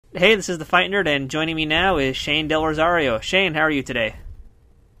Hey, this is the Fight Nerd, and joining me now is Shane Del Rosario. Shane, how are you today?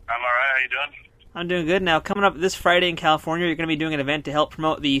 I'm alright, how you doing? I'm doing good. Now, coming up this Friday in California, you're going to be doing an event to help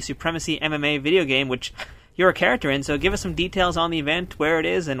promote the Supremacy MMA video game, which you're a character in, so give us some details on the event, where it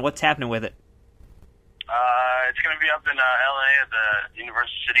is, and what's happening with it. It's going to be up in LA at the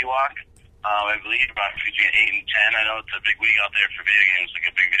Universal City Walk. I believe about between 8 and 10. I know it's a big week out there for video games, like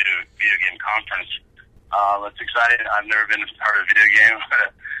a big video game conference. It's exciting. I've never been a part of a video game.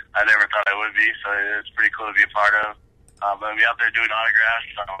 I never thought I would be, so it's pretty cool to be a part of. I'm going to be out there doing autographs,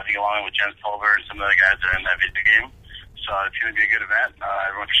 I think along with Jens Pulver and some of the guys that are in that video game. So it's going to be a good event.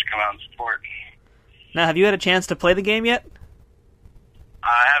 Everyone should come out and support. Now, have you had a chance to play the game yet?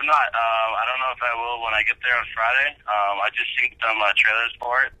 I have not. I don't know if I will when I get there on Friday. I just seen some trailers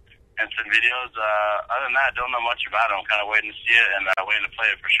for it and some videos. Other than that, I don't know much about it. I'm kind of waiting to see it and waiting to play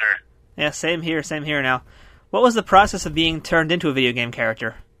it for sure. Yeah, same here now. What was the process of being turned into a video game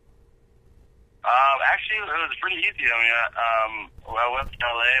character? Actually, it was pretty easy. I mean, I went to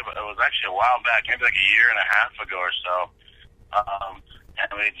LA, but it was actually a while back, maybe like a year and a half ago or so.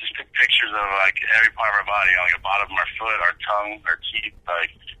 And we just took pictures of like every part of our body, like the bottom of our foot, our tongue, our teeth,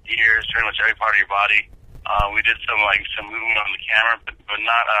 like ears, pretty much every part of your body. We did some movement on the camera, but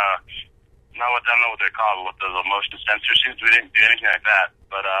not what I don't know what they're called, what the motion sensor suits. We didn't do anything like that,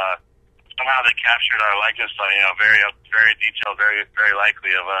 but somehow they captured our likeness, very detailed, very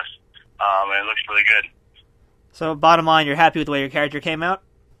likely of us. And it looks really good. So bottom line, you're happy with the way your character came out?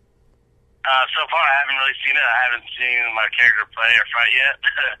 So far, I haven't really seen it. I haven't seen my character play or fight yet.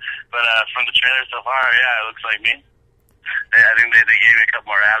 But from the trailer so far, yeah, it looks like me. I think they gave me a couple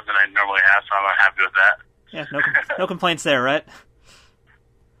more abs than I normally have, so I'm happy with that. Yeah, no complaints there, right?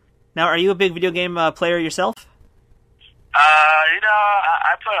 Now, are you a big video game player yourself?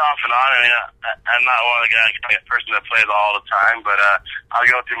 I play off and on. I mean, I'm not one of the kind of person that plays all the time, but I'll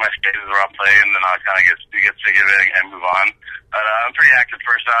go through my stages where I'll play, and then I'll kind of get sick of it and move on. But I'm a pretty active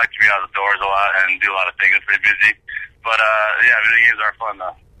person. I like to be out of the doors a lot and do a lot of things. I'm pretty busy. But, yeah, video games are fun,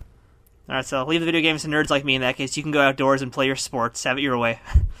 though. All right, so leave the video games to nerds like me in that case. You can go outdoors and play your sports. Have it your way.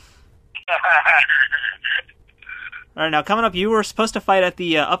 All right, now, coming up, you were supposed to fight at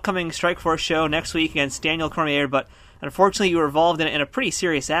the upcoming Strikeforce show next week against Daniel Cormier, but unfortunately, you were involved in a pretty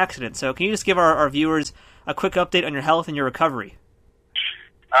serious accident. So can you just give our viewers a quick update on your health and your recovery?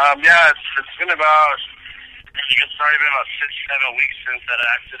 Yeah, it's been about, it's already been about 6-7 weeks since that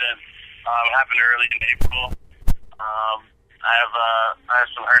accident happened early in April. I have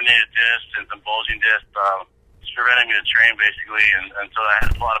some herniated discs and some bulging discs. It's preventing me to train, basically, and so I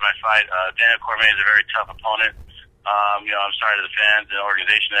had to pull out of my fight. Daniel Cormier is a very tough opponent. I'm sorry to the fans and the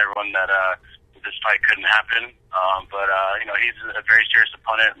organization, everyone that this fight couldn't happen. But he's a very serious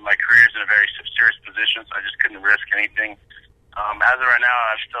opponent. My career's in a very serious position, so I just couldn't risk anything. As of right now,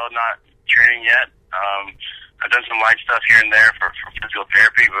 I'm still not training yet. I've done some light stuff here and there for physical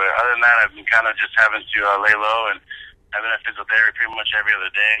therapy, but other than that, I've been kind of just having to lay low, and I've been at physical therapy pretty much every other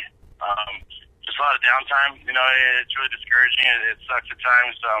day. Just a lot of downtime. It's really discouraging. It sucks at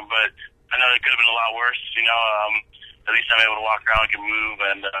times, but I know it could have been a lot worse. At least I'm able to walk around and can move,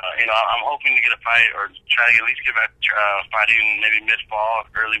 and I'm hoping to get a fight or try to at least get back fighting maybe mid-fall,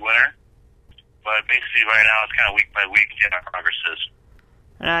 early winter. But basically, right now it's kind of week by week seeing how progress is.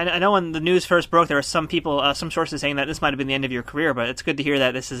 And I know when the news first broke, there were some people, some sources saying that this might have been the end of your career, but it's good to hear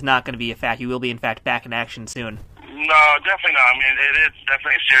that this is not going to be a fact. You will be, in fact, back in action soon. No, definitely not. I mean, it's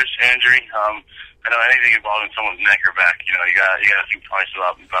definitely a serious injury. I know anything involving someone's neck or back, you gotta think twice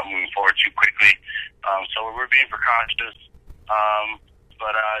about moving forward too quickly. So we're being precautious,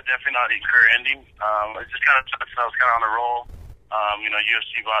 but definitely not a career ending. It just kind of sucks. I was kind of on a roll.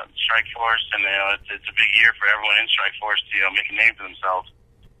 UFC bought Strikeforce, and it's a big year for everyone in Strikeforce to make a name for themselves.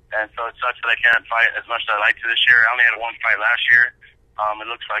 And so it sucks that I can't fight as much as I like to this year. I only had one fight last year. It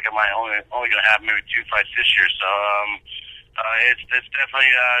looks like I might only going to have maybe 2 fights this year. So it's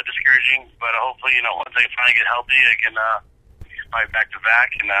definitely discouraging. But hopefully, once I finally get healthy, I can fight back to back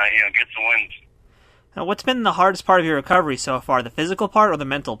and get some wins. Now, what's been the hardest part of your recovery so far, the physical part or the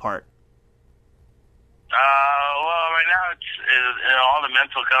mental part? Well, right now it's all the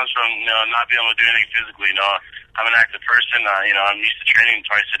mental comes from not being able to do anything physically. I'm an active person. I'm used to training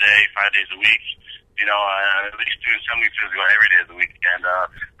twice a day, 5 days a week. At least doing something physical every day of the week. And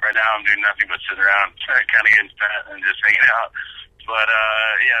right now I'm doing nothing but sitting around, kind of getting fat and just hanging out. But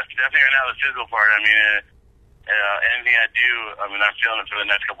yeah, definitely right now the physical part. I mean, anything I do, I'm feeling it for the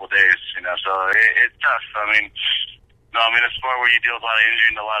next couple of days. So it's tough. A sport where you deal with a lot of injury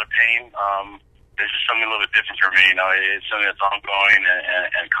and a lot of pain. It's just something a little bit different for me. It's something that's ongoing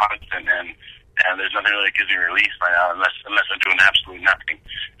and constant, and and there's nothing really that gives me relief right now unless I'm doing absolutely nothing.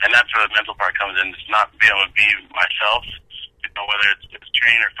 And that's where the mental part comes in. It's not being able to be myself, whether it's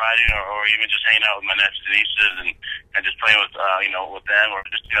training or fighting or even just hanging out with my nephews and nieces and just playing with, with them or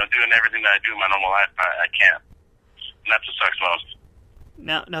just, doing everything that I do in my normal life. I can't. And that's what sucks most.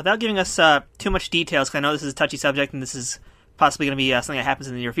 Now, without giving us too much details, because I know this is a touchy subject and this is possibly going to be something that happens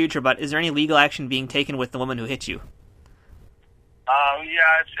in the near future, but is there any legal action being taken with the woman who hit you?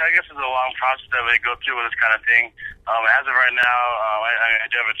 I guess it's a long process that we go through with this kind of thing. As of right now, I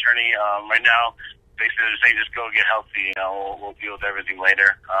do have an attorney. Right now, basically they're saying just go get healthy. We'll deal with everything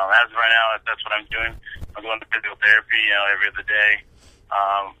later. As of right now, that's what I'm doing. I'm going to physical therapy, every other day.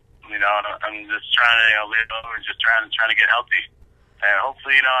 I'm just trying to live over and just trying to get healthy. And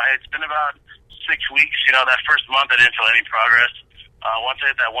hopefully, it's been about 6 weeks. That first month I didn't feel any progress. Once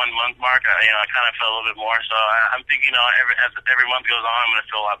I hit that 1 month mark, I kind of felt a little bit more. So I'm thinking, as every month goes on, I'm going to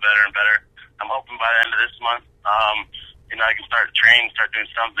feel a lot better and better. I'm hoping by the end of this month, I can start training, start doing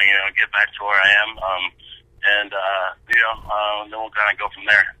something, get back to where I am. Then we'll kind of go from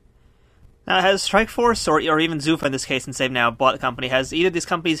there. Now, has Strikeforce or even Zuffa in this case, since they've now bought the company, has either of these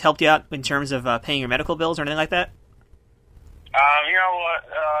companies helped you out in terms of paying your medical bills or anything like that?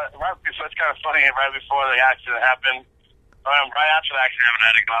 It's kind of funny. Right before the accident happened, right after the accident happened, I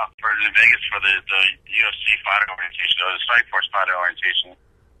had to go out in Vegas for the UFC fighter orientation, or the Strikeforce fighter orientation,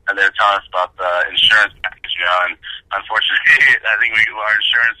 and they were telling us about the insurance package. And unfortunately, I think our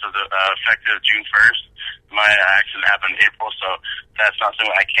insurance was effective June 1st. My accident happened in April, so that's not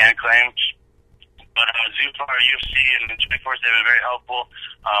something I can claim. But Zuffa, UFC, and Strikeforce, they've been very helpful.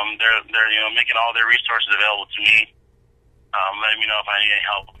 They're making all their resources available to me. Letting me know if I need any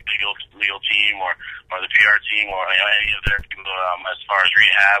help with the legal team or the PR team or any of their people as far as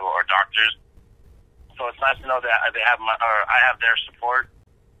rehab or doctors. So it's nice to know that I have their support.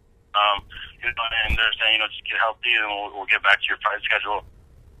 And they're saying, just get healthy and we'll get back to your fight schedule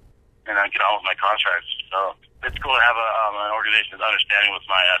and get on with my contracts. So it's cool to have an organization that's understanding with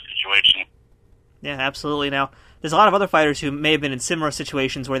my situation. Yeah, absolutely. Now, there's a lot of other fighters who may have been in similar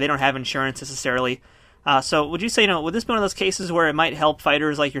situations where they don't have insurance necessarily. So would you say, would this be one of those cases where it might help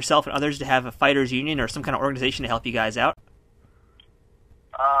fighters like yourself and others to have a fighters union or some kind of organization to help you guys out?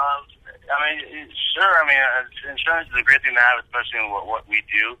 Sure. Insurance is a great thing to have, especially in what we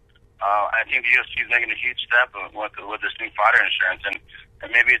do. I think the UFC is making a huge step with this new fighter insurance, and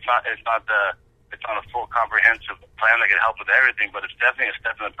maybe it's not a full comprehensive plan that can help with everything, but it's definitely a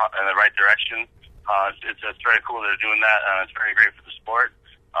step in the right direction. It's very cool that they're doing that. It's very great for the sport.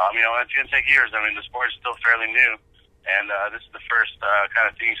 It's going to take years. The sport is still fairly new, and this is the first kind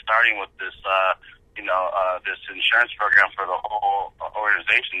of thing starting with this, this insurance program for the whole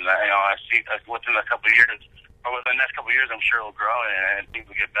organization. I see within a couple of years, or within the next couple of years, I'm sure it'll grow and things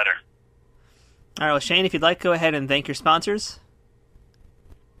will get better. All right, well, Shane, if you'd like, go ahead and thank your sponsors.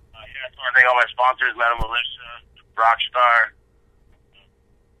 I just want to thank all my sponsors, Madam Militia, Rockstar,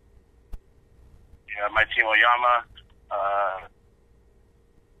 my team Oyama,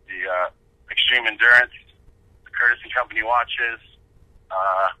 the Extreme Endurance, the Courtesy Company Watches,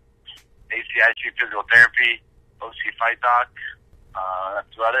 ACIG Physical Therapy, OC Fight Doc.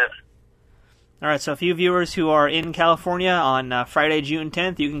 That's about it. All right, so a few viewers who are in California on Friday, June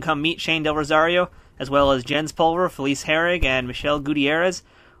 10th, you can come meet Shane Del Rosario, as well as Jens Pulver, Felice Herrig, and Michele Gutierrez,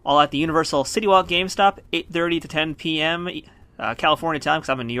 all at the Universal City Walk GameStop, 8:30 to 10 p.m. California time, because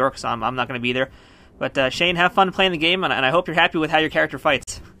I'm in New York, so I'm not going to be there. But Shane, have fun playing the game, and I hope you're happy with how your character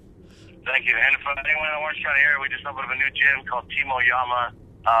fights. Thank you. And for anyone in Orange County area, we just opened up a new gym called Team Oyama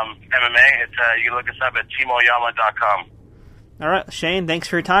MMA. You can look us up at teamoyama.com. All right, Shane, thanks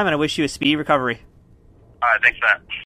for your time, and I wish you a speedy recovery. All right, thanks, Matt.